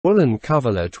woolen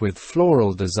coverlet with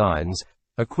floral designs,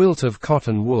 a quilt of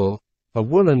cotton wool, a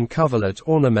woolen coverlet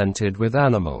ornamented with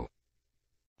animal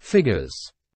figures,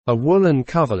 a woolen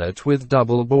coverlet with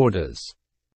double borders,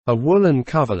 a woolen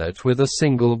coverlet with a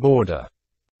single border,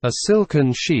 a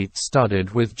silken sheet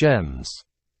studded with gems,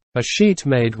 a sheet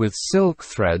made with silk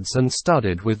threads and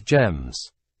studded with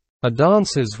gems, a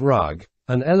dancer's rug,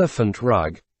 an elephant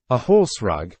rug, a horse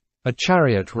rug, a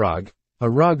chariot rug, a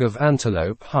rug of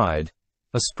antelope hide,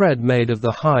 a spread made of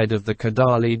the hide of the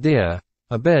Kadali deer,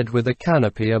 a bed with a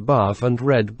canopy above and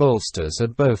red bolsters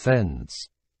at both ends.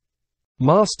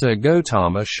 Master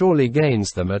Gautama surely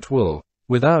gains them at will,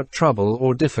 without trouble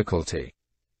or difficulty.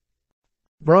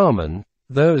 Brahmin,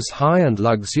 those high and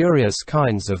luxurious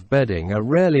kinds of bedding are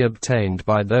rarely obtained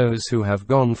by those who have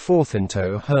gone forth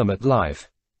into hermit life,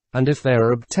 and if they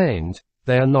are obtained,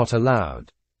 they are not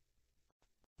allowed.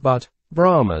 But,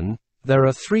 Brahmin, there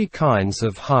are 3 kinds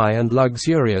of high and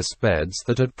luxurious beds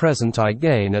that at present I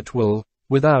gain at will,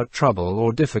 without trouble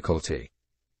or difficulty.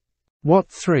 What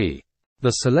 3?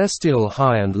 The celestial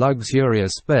high and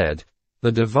luxurious bed,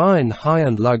 the divine high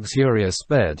and luxurious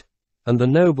bed, and the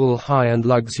noble high and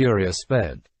luxurious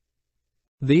bed.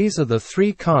 These are the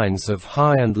 3 kinds of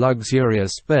high and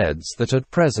luxurious beds that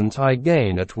at present I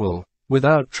gain at will,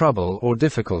 without trouble or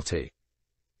difficulty.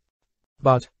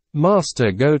 But,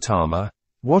 Master Gautama,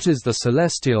 what is the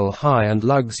celestial high and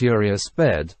luxurious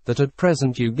bed that at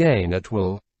present you gain at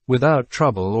will, without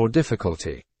trouble or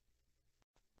difficulty?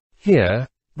 Here,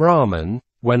 Brahmin,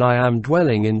 when I am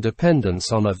dwelling in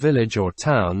dependence on a village or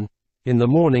town, in the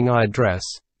morning I dress,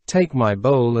 take my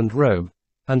bowl and robe,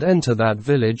 and enter that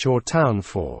village or town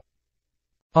for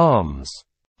alms.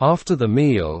 After the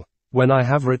meal, when I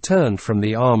have returned from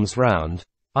the alms round,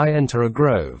 I enter a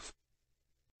grove.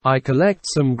 I collect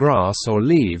some grass or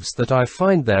leaves that I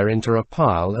find there into a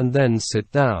pile and then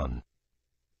sit down.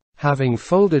 Having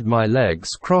folded my legs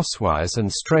crosswise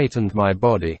and straightened my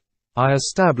body, I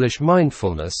establish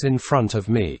mindfulness in front of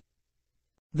me.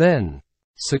 Then,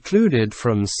 secluded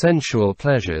from sensual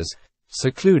pleasures,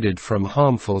 secluded from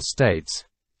harmful states,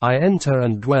 I enter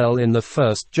and dwell in the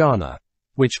first jhana,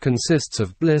 which consists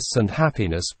of bliss and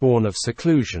happiness born of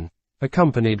seclusion,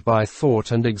 accompanied by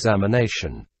thought and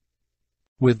examination.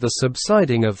 With the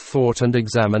subsiding of thought and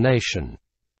examination,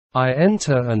 I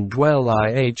enter and dwell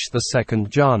in the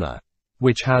second jhana,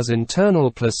 which has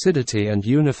internal placidity and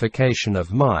unification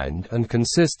of mind and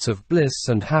consists of bliss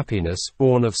and happiness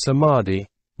born of samadhi,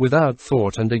 without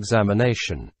thought and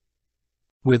examination.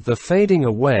 With the fading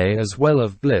away as well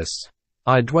of bliss,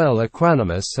 I dwell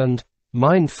equanimous and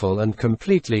mindful and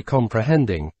completely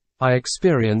comprehending, I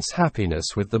experience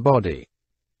happiness with the body.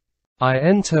 I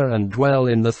enter and dwell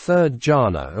in the third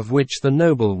jhana of which the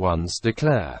noble ones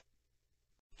declare.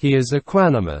 He is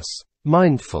equanimous,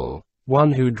 mindful,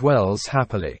 one who dwells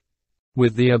happily,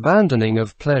 with the abandoning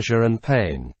of pleasure and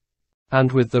pain,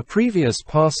 and with the previous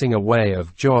passing away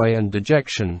of joy and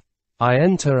dejection, I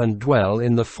enter and dwell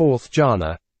in the fourth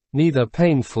jhana, neither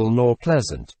painful nor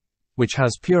pleasant, which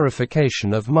has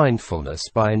purification of mindfulness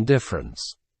by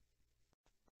indifference.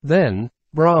 Then,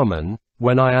 Brahman,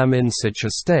 when I am in such a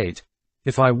state,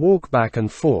 if I walk back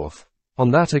and forth, on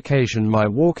that occasion my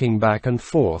walking back and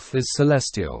forth is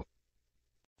celestial.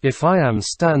 If I am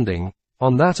standing,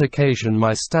 on that occasion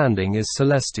my standing is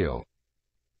celestial.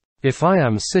 If I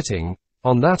am sitting,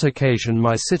 on that occasion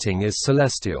my sitting is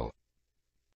celestial.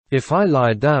 If I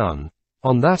lie down,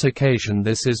 on that occasion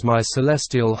this is my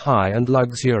celestial high and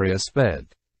luxurious bed.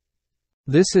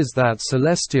 This is that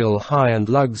celestial high and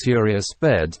luxurious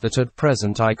bed that at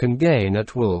present I can gain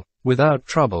at will, without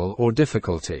trouble or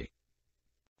difficulty.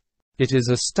 It is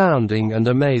astounding and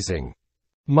amazing.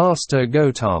 Master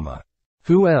Gautama.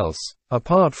 Who else,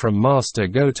 apart from Master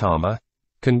Gautama,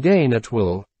 can gain at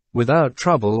will, without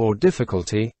trouble or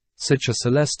difficulty, such a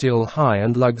celestial high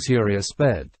and luxurious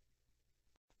bed?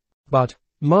 But,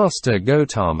 Master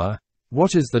Gautama,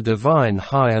 what is the divine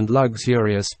high and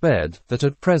luxurious bed that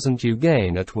at present you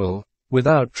gain at will,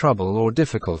 without trouble or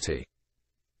difficulty?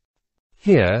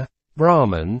 Here,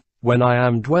 Brahman, when I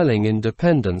am dwelling in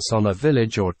dependence on a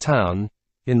village or town,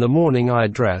 in the morning I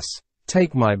dress,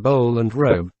 take my bowl and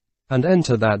robe, and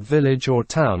enter that village or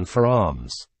town for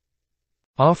alms.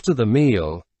 After the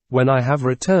meal, when I have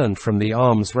returned from the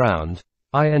alms round,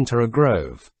 I enter a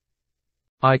grove.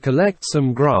 I collect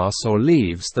some grass or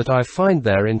leaves that I find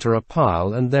there into a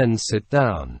pile and then sit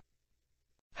down.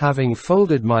 Having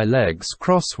folded my legs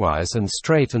crosswise and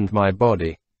straightened my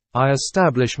body, I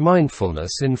establish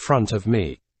mindfulness in front of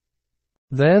me.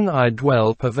 Then I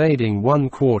dwell pervading one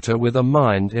quarter with a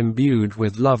mind imbued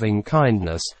with loving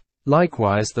kindness,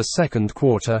 likewise the second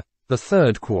quarter, the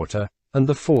third quarter, and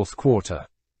the fourth quarter.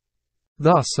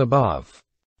 Thus above,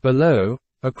 below,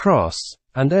 across,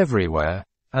 and everywhere,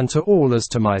 and to all as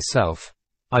to myself,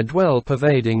 I dwell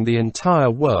pervading the entire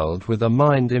world with a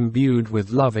mind imbued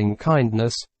with loving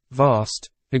kindness, vast,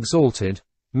 exalted,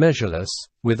 measureless,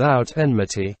 without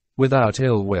enmity, without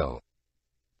ill will.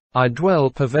 I dwell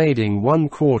pervading one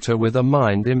quarter with a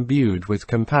mind imbued with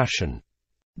compassion.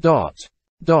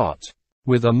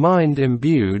 With a mind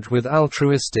imbued with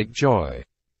altruistic joy.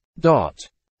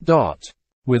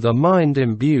 With a mind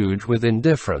imbued with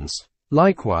indifference,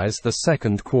 likewise the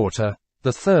second quarter,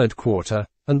 the third quarter,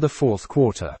 and the fourth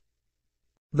quarter.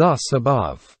 Thus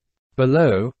above,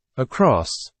 below, across,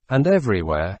 and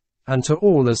everywhere, and to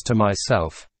all as to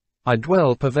myself, I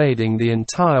dwell pervading the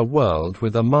entire world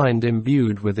with a mind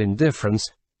imbued with indifference,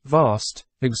 vast,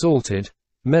 exalted,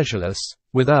 measureless,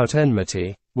 without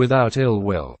enmity, without ill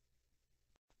will.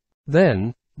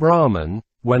 Then, Brahman,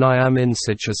 when I am in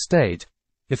such a state,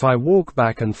 if I walk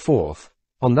back and forth,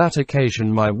 on that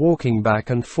occasion my walking back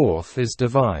and forth is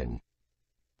divine.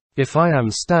 If I am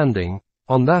standing,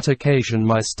 on that occasion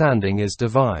my standing is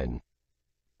divine.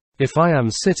 If I am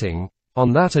sitting,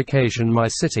 on that occasion my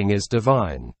sitting is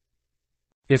divine.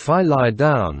 If I lie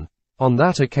down, on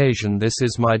that occasion this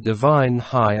is my divine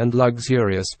high and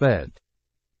luxurious bed.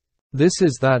 This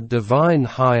is that divine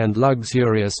high and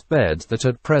luxurious bed that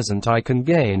at present I can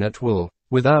gain at will,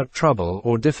 without trouble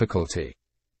or difficulty.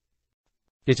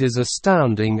 It is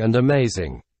astounding and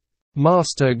amazing.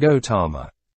 Master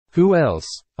Gautama. Who else,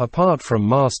 apart from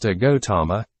Master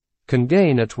Gautama, can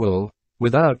gain at will,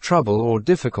 without trouble or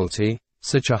difficulty,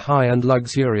 such a high and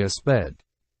luxurious bed?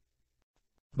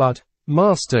 But,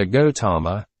 Master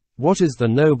Gautama, what is the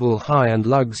noble high and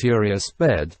luxurious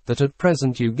bed that at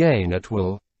present you gain at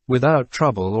will, without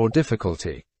trouble or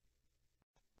difficulty?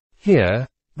 Here,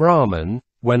 Brahman,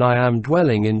 when I am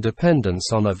dwelling in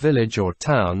dependence on a village or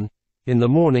town, in the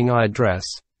morning I dress,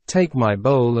 take my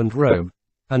bowl and robe,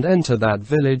 and enter that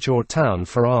village or town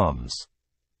for alms.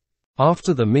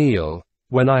 After the meal,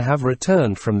 when I have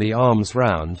returned from the alms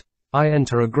round, I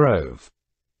enter a grove.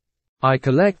 I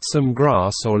collect some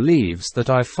grass or leaves that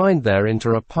I find there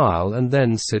into a pile and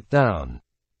then sit down.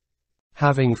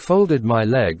 Having folded my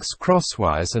legs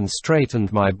crosswise and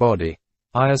straightened my body,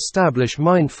 I establish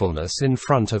mindfulness in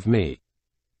front of me.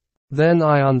 Then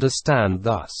I understand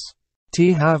thus.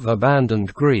 Have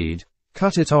abandoned greed,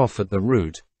 cut it off at the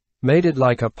root, made it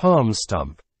like a palm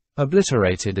stump,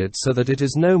 obliterated it so that it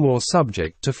is no more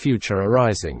subject to future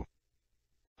arising.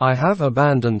 I have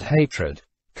abandoned hatred,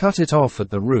 cut it off at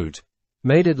the root,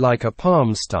 made it like a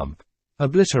palm stump,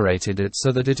 obliterated it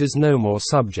so that it is no more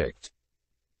subject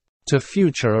to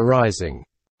future arising.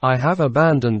 I have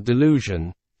abandoned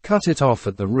delusion, cut it off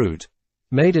at the root,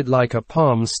 made it like a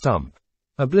palm stump,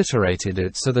 obliterated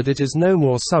it so that it is no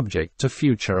more subject to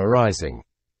future arising.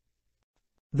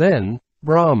 Then,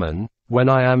 Brahman, when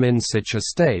I am in such a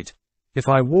state, if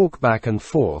I walk back and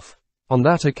forth, on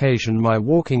that occasion my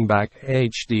walking back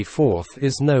forth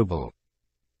is noble.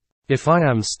 If I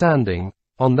am standing,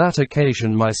 on that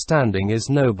occasion my standing is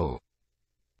noble.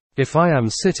 If I am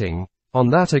sitting, on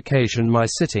that occasion my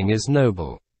sitting is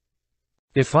noble.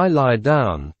 If I lie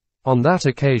down, on that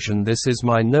occasion this is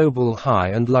my noble high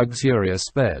and luxurious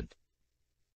bed.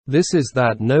 This is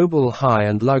that noble high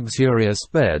and luxurious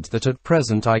bed that at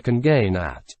present I can gain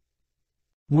at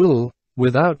will,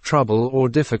 without trouble or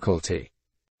difficulty.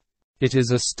 It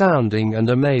is astounding and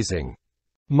amazing.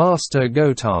 Master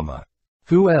Gautama.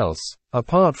 Who else,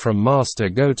 apart from Master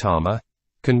Gautama,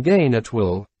 can gain at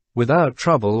will, without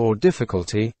trouble or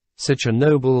difficulty, such a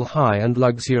noble high and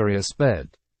luxurious bed?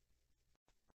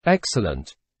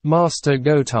 Excellent, Master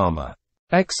Gautama.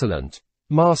 Excellent,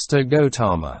 Master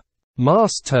Gautama.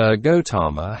 Master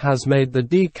Gautama has made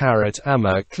the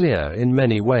Amma clear in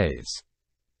many ways.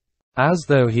 As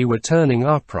though he were turning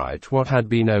upright what had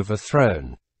been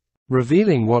overthrown,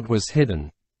 revealing what was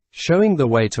hidden, showing the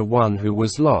way to one who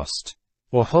was lost,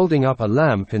 or holding up a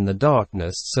lamp in the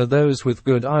darkness so those with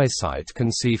good eyesight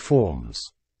can see forms.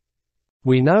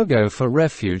 We now go for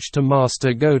refuge to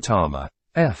Master Gautama,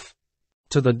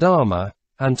 to the Dharma,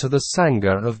 and to the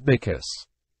Sangha of Bhikkhus.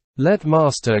 Let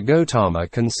Master Gautama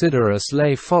consider us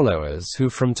lay followers who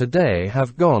from today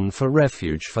have gone for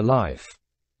refuge for life.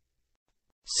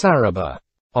 Sarabha.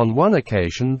 On one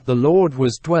occasion the Lord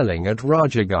was dwelling at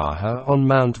Rajagaha on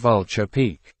Mount Vulture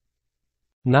Peak.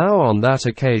 Now on that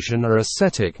occasion a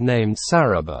ascetic named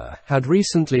Sarabha had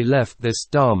recently left this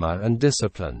Dharma and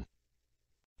discipline.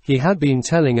 He had been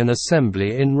telling an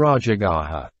assembly in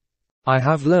Rajagaha, I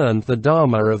have learned the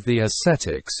Dharma of the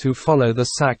ascetics who follow the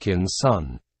Sakyan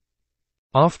sun.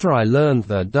 After I learned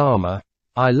their Dharma,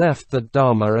 I left the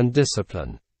Dharma and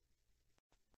discipline.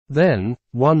 Then,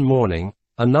 one morning,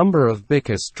 a number of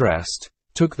bhikkhus dressed,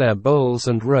 took their bowls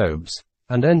and robes,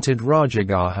 and entered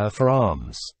Rajagaha for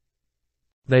alms.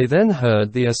 They then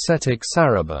heard the ascetic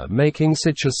Sarabha making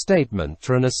such a statement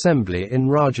to an assembly in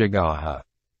Rajagaha.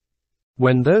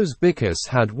 When those bhikkhus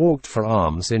had walked for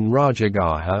alms in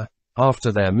Rajagaha,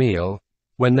 after their meal,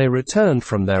 when they returned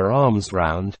from their alms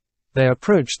round, they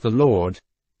approached the Lord,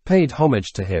 paid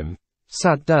homage to him,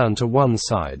 sat down to one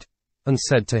side, and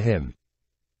said to him,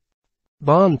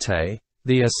 Bhante,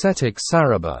 the ascetic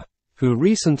Sarabha, who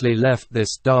recently left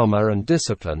this Dharma and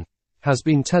discipline, has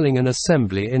been telling an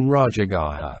assembly in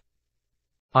Rajagaha.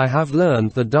 I have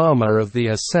learned the Dharma of the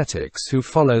ascetics who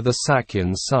follow the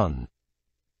Sakyan sun.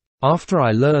 After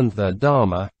I learned the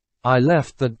Dharma, I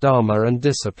left the Dharma and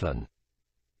discipline.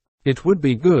 It would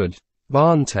be good,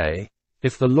 Bhante,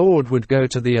 if the Lord would go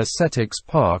to the ascetics'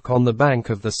 park on the bank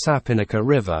of the Sapinika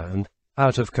river and,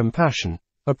 out of compassion,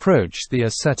 approach the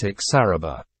ascetic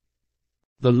Sarabha.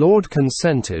 The Lord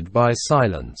consented by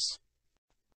silence.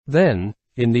 Then,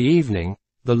 in the evening,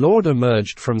 the Lord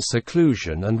emerged from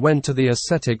seclusion and went to the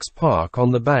ascetics' park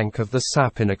on the bank of the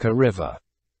Sapinika river.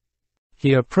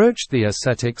 He approached the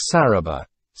ascetic Sarabha,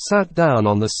 sat down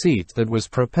on the seat that was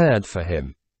prepared for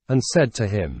him, and said to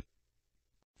him,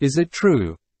 Is it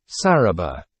true,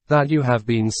 Sarabha, that you have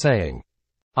been saying,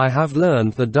 I have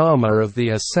learned the Dharma of the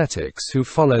ascetics who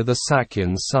follow the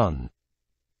Sakyan sun.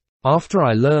 After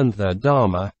I learned the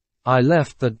Dharma, I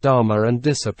left the Dharma and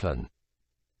discipline.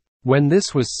 When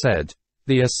this was said,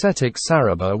 the ascetic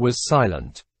Sarabha was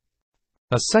silent.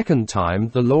 A second time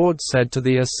the Lord said to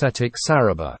the ascetic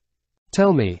Sarabha,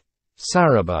 Tell me,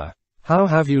 Sarabha, how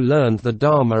have you learned the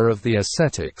Dharma of the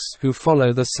ascetics who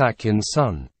follow the Sakyan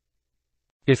sun?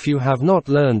 If you have not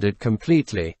learned it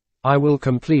completely, I will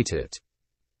complete it.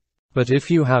 But if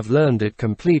you have learned it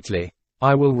completely,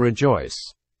 I will rejoice.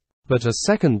 But a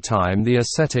second time the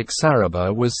ascetic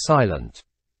Sarabha was silent.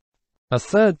 A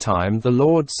third time the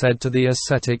Lord said to the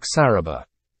ascetic Sarabha,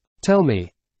 Tell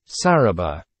me,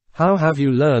 Sarabha, how have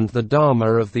you learned the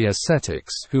Dharma of the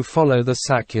ascetics who follow the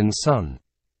Sakyan sun?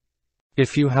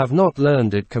 If you have not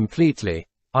learned it completely,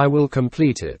 I will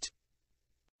complete it.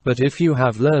 But if you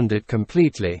have learned it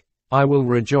completely, I will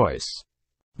rejoice.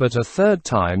 But a third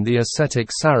time the ascetic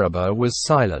Sarabha was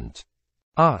silent.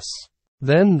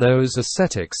 Then those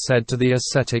ascetics said to the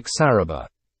ascetic Sarabha,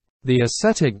 The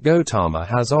ascetic Gautama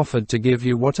has offered to give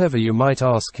you whatever you might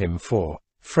ask him for,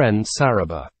 friend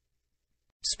Sarabha.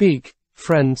 Speak,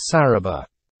 friend Sarabha.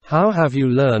 How have you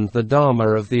learned the Dharma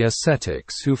of the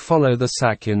ascetics who follow the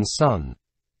Sakyan sun?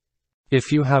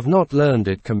 If you have not learned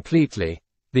it completely,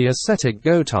 the ascetic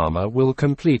Gautama will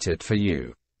complete it for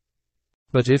you.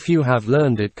 But if you have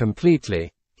learned it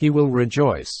completely, he will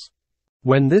rejoice.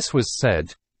 When this was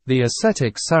said, the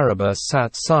ascetic Sarabha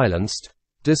sat silenced,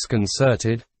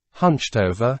 disconcerted, hunched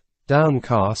over,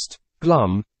 downcast,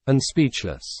 glum, and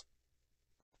speechless.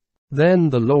 Then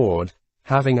the Lord,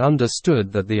 having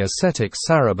understood that the ascetic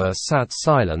Sarabha sat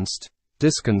silenced,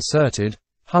 disconcerted,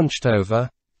 hunched over,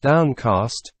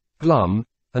 downcast, glum,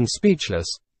 and speechless,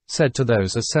 said to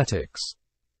those ascetics,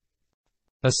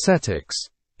 Ascetics,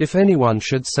 if anyone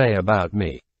should say about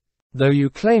me, though you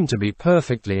claim to be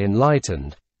perfectly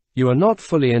enlightened, you are not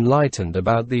fully enlightened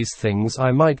about these things,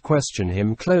 I might question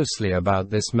him closely about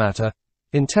this matter,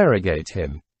 interrogate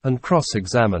him, and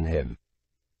cross-examine him.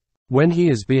 When he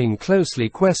is being closely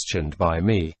questioned by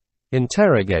me,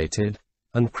 interrogated,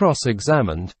 and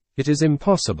cross-examined, it is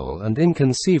impossible and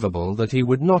inconceivable that he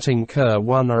would not incur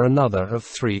one or another of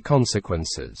three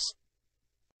consequences.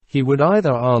 He would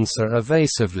either answer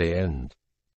evasively and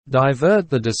divert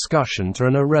the discussion to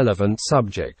an irrelevant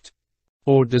subject,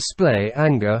 or display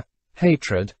anger,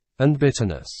 hatred, and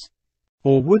bitterness,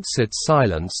 or would sit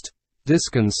silenced,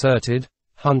 disconcerted,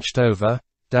 hunched over,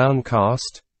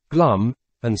 downcast, glum,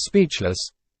 and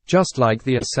speechless, just like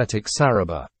the ascetic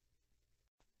Sarabha.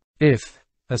 If,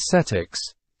 ascetics,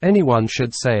 anyone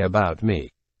should say about me,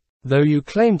 though you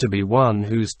claim to be one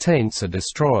whose taints are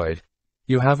destroyed,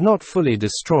 you have not fully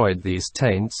destroyed these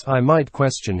taints, I might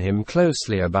question him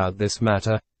closely about this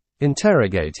matter,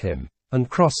 interrogate him, and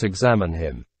cross-examine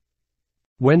him.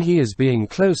 When he is being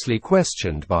closely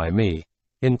questioned by me,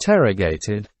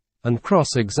 interrogated, and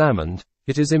cross-examined,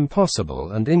 it is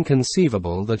impossible and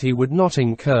inconceivable that he would not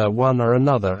incur one or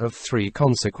another of three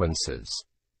consequences.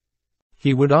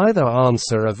 He would either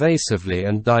answer evasively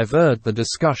and divert the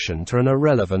discussion to an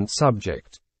irrelevant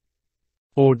subject,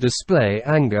 or display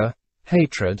anger,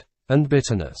 hatred, and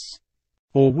bitterness,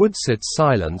 or would sit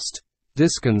silenced,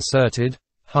 disconcerted,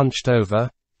 hunched over,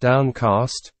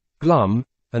 downcast, glum,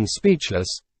 and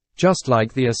speechless, just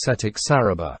like the ascetic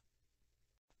Sarabha.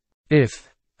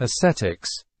 If, ascetics,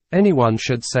 anyone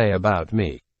should say about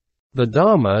me, the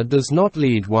Dharma does not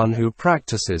lead one who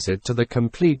practices it to the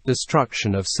complete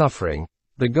destruction of suffering,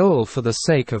 the goal for the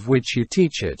sake of which you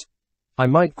teach it, I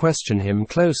might question him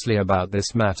closely about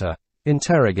this matter,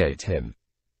 interrogate him,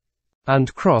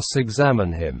 and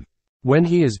cross-examine him. When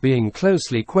he is being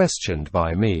closely questioned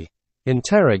by me,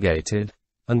 interrogated,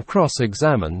 and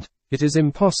cross-examined, it is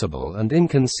impossible and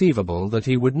inconceivable that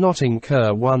he would not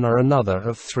incur one or another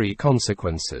of three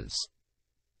consequences.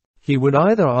 He would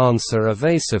either answer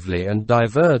evasively and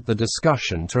divert the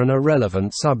discussion to an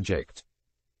irrelevant subject,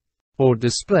 or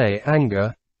display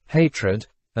anger, hatred,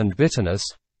 and bitterness,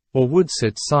 or would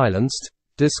sit silenced,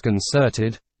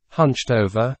 disconcerted, hunched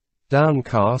over,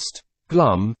 downcast,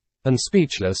 glum, and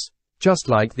speechless, just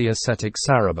like the ascetic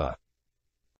Sarabha.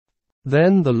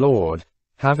 Then the Lord,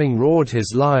 having roared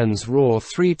his lion's roar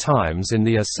 3 times in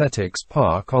the ascetics'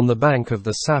 park on the bank of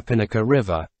the Sapinica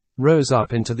river, rose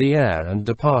up into the air and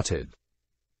departed.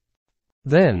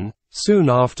 Then, soon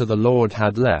after the Lord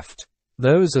had left,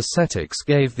 those ascetics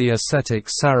gave the ascetic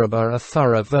Sarabha a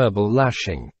thorough verbal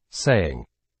lashing, saying,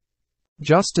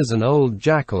 just as an old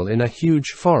jackal in a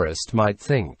huge forest might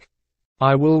think,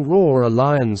 I will roar a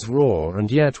lion's roar and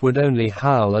yet would only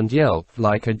howl and yelp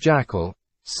like a jackal,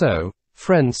 so,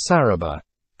 friend Sarabha,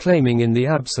 claiming in the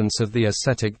absence of the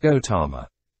ascetic Gautama,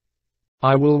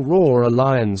 I will roar a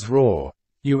lion's roar,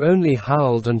 you only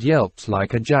howled and yelped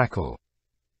like a jackal.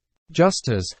 Just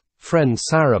as, friend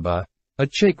Sarabha, a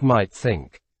chick might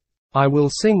think, I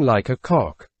will sing like a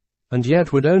cock, and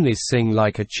yet would only sing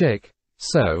like a chick,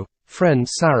 so, friend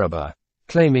Sarabha,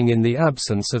 claiming in the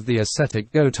absence of the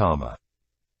ascetic Gautama,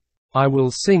 I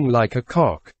will sing like a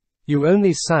cock, you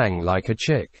only sang like a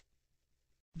chick.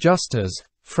 Just as,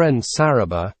 friend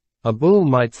Sarabha, a bull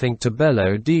might think to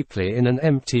bellow deeply in an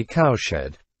empty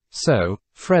cowshed, so,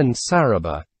 friend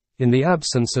Sarabha, in the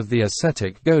absence of the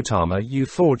ascetic Gautama you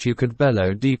thought you could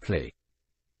bellow deeply.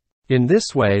 In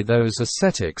this way those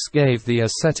ascetics gave the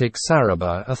ascetic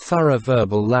Sarabha a thorough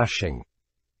verbal lashing.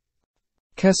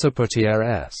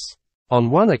 Kesaputta-approached. On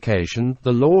one occasion,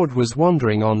 the Lord was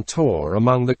wandering on tour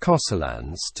among the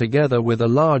Kosalans together with a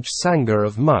large sangha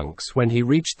of monks when he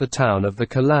reached the town of the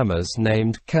Kalamas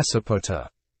named Kesaputta.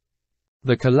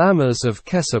 The Kalamas of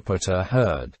Kesaputta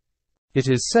heard. It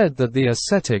is said that the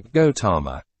ascetic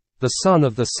Gautama, the son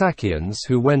of the Sakyans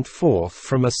who went forth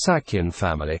from a Sakyan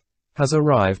family, has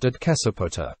arrived at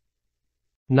Kesaputta.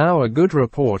 Now a good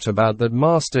report about that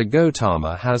Master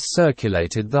Gautama has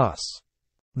circulated thus.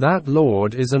 That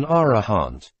Lord is an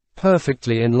arahant,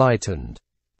 perfectly enlightened.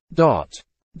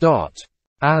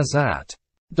 As at.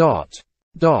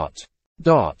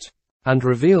 And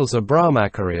reveals a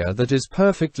brahmacharya that is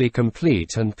perfectly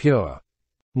complete and pure.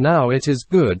 Now it is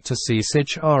good to see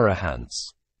such arahants.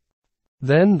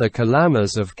 Then the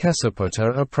Kalamas of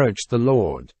Kesaputta approached the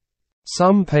Lord.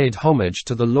 Some paid homage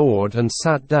to the Lord and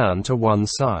sat down to one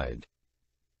side.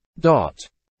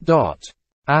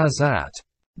 As at.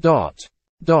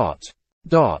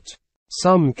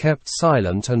 Some kept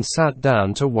silent and sat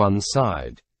down to one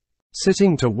side.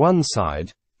 Sitting to one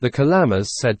side, the Kalamas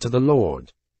said to the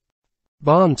Lord,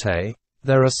 Bhante,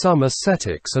 there are some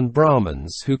ascetics and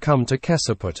brahmins who come to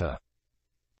Kesaputta.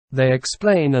 They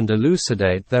explain and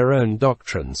elucidate their own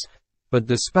doctrines, but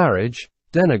disparage,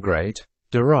 denigrate,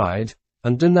 deride,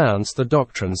 and denounce the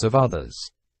doctrines of others.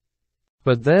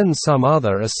 But then some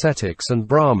other ascetics and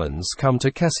brahmins come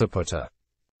to Kesaputta,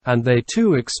 and they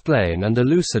too explain and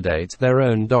elucidate their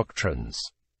own doctrines,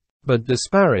 but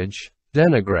disparage,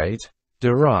 denigrate,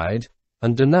 deride,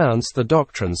 and denounce the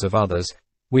doctrines of others.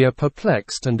 We are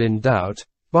perplexed and in doubt,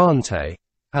 Bhante,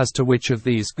 as to which of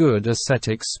these good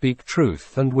ascetics speak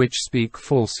truth and which speak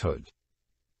falsehood.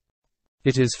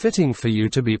 It is fitting for you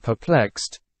to be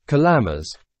perplexed, Kalamas,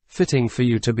 fitting for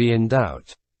you to be in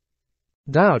doubt.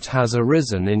 Doubt has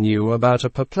arisen in you about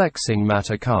a perplexing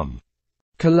matter. Come,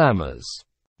 Kalamas.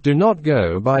 Do not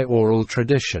go by oral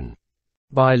tradition,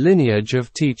 by lineage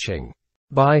of teaching,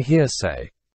 by hearsay,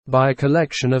 by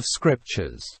collection of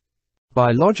scriptures,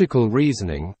 by logical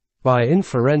reasoning, by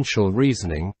inferential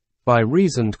reasoning, by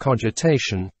reasoned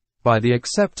cogitation, by the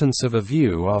acceptance of a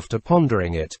view after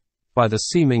pondering it, by the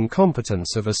seeming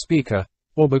competence of a speaker,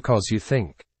 or because you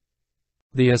think.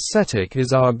 The ascetic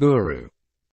is our guru.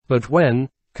 But when,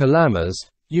 Kalamas,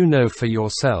 you know for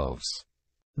yourselves,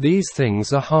 these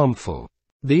things are harmful.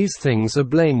 These things are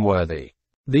blameworthy.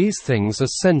 These things are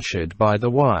censured by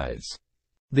the wise.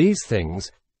 These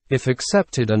things, if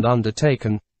accepted and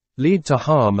undertaken, lead to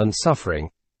harm and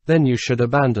suffering, then you should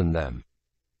abandon them.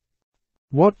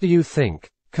 What do you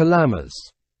think, Kalamas?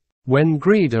 When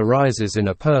greed arises in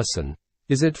a person,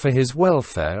 is it for his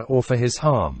welfare or for his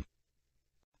harm?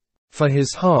 For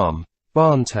his harm,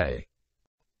 Bhante.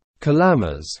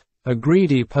 Kalamas, a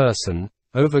greedy person,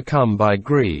 overcome by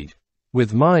greed,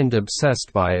 with mind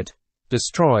obsessed by it,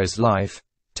 destroys life,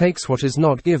 takes what is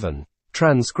not given,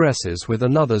 transgresses with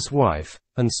another's wife,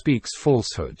 and speaks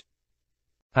falsehood.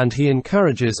 And he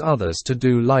encourages others to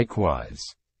do likewise.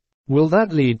 Will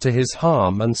that lead to his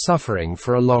harm and suffering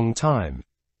for a long time?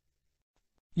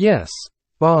 Yes,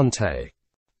 Bhante.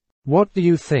 What do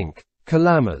you think,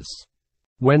 Kalamas?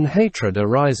 When hatred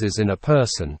arises in a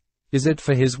person, is it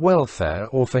for his welfare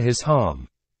or for his harm?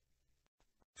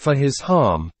 For his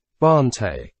harm,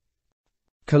 Bhante.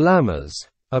 Kalamas,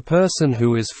 a person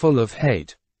who is full of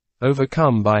hate,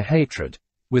 overcome by hatred,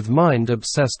 with mind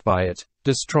obsessed by it,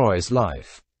 destroys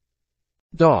life.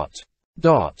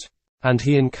 And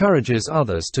he encourages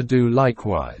others to do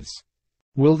likewise.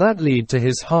 Will that lead to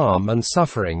his harm and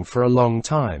suffering for a long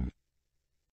time?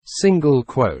 Single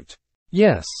quote.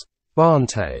 Yes,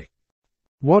 Bhante.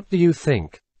 What do you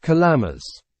think, Kalamas?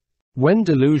 When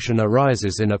delusion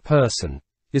arises in a person,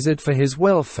 is it for his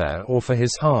welfare or for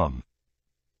his harm?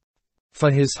 For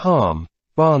his harm,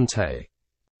 Bhante.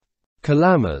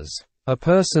 Kalamas, a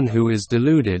person who is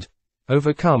deluded,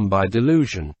 overcome by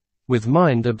delusion, with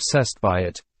mind obsessed by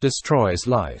it, destroys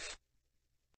life.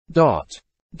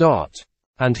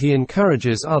 And he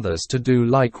encourages others to do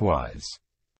likewise.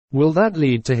 Will that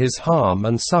lead to his harm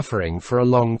and suffering for a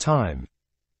long time?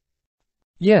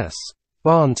 Yes,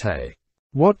 Bhante.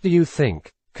 What do you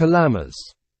think, Kalamas?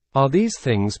 Are these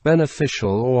things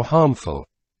beneficial or harmful?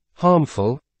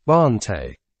 Harmful,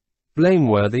 Bhante.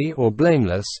 Blameworthy or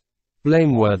blameless?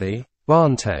 Blameworthy,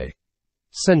 Bhante.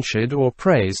 Censured or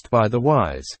praised by the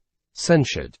wise?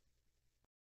 Censured.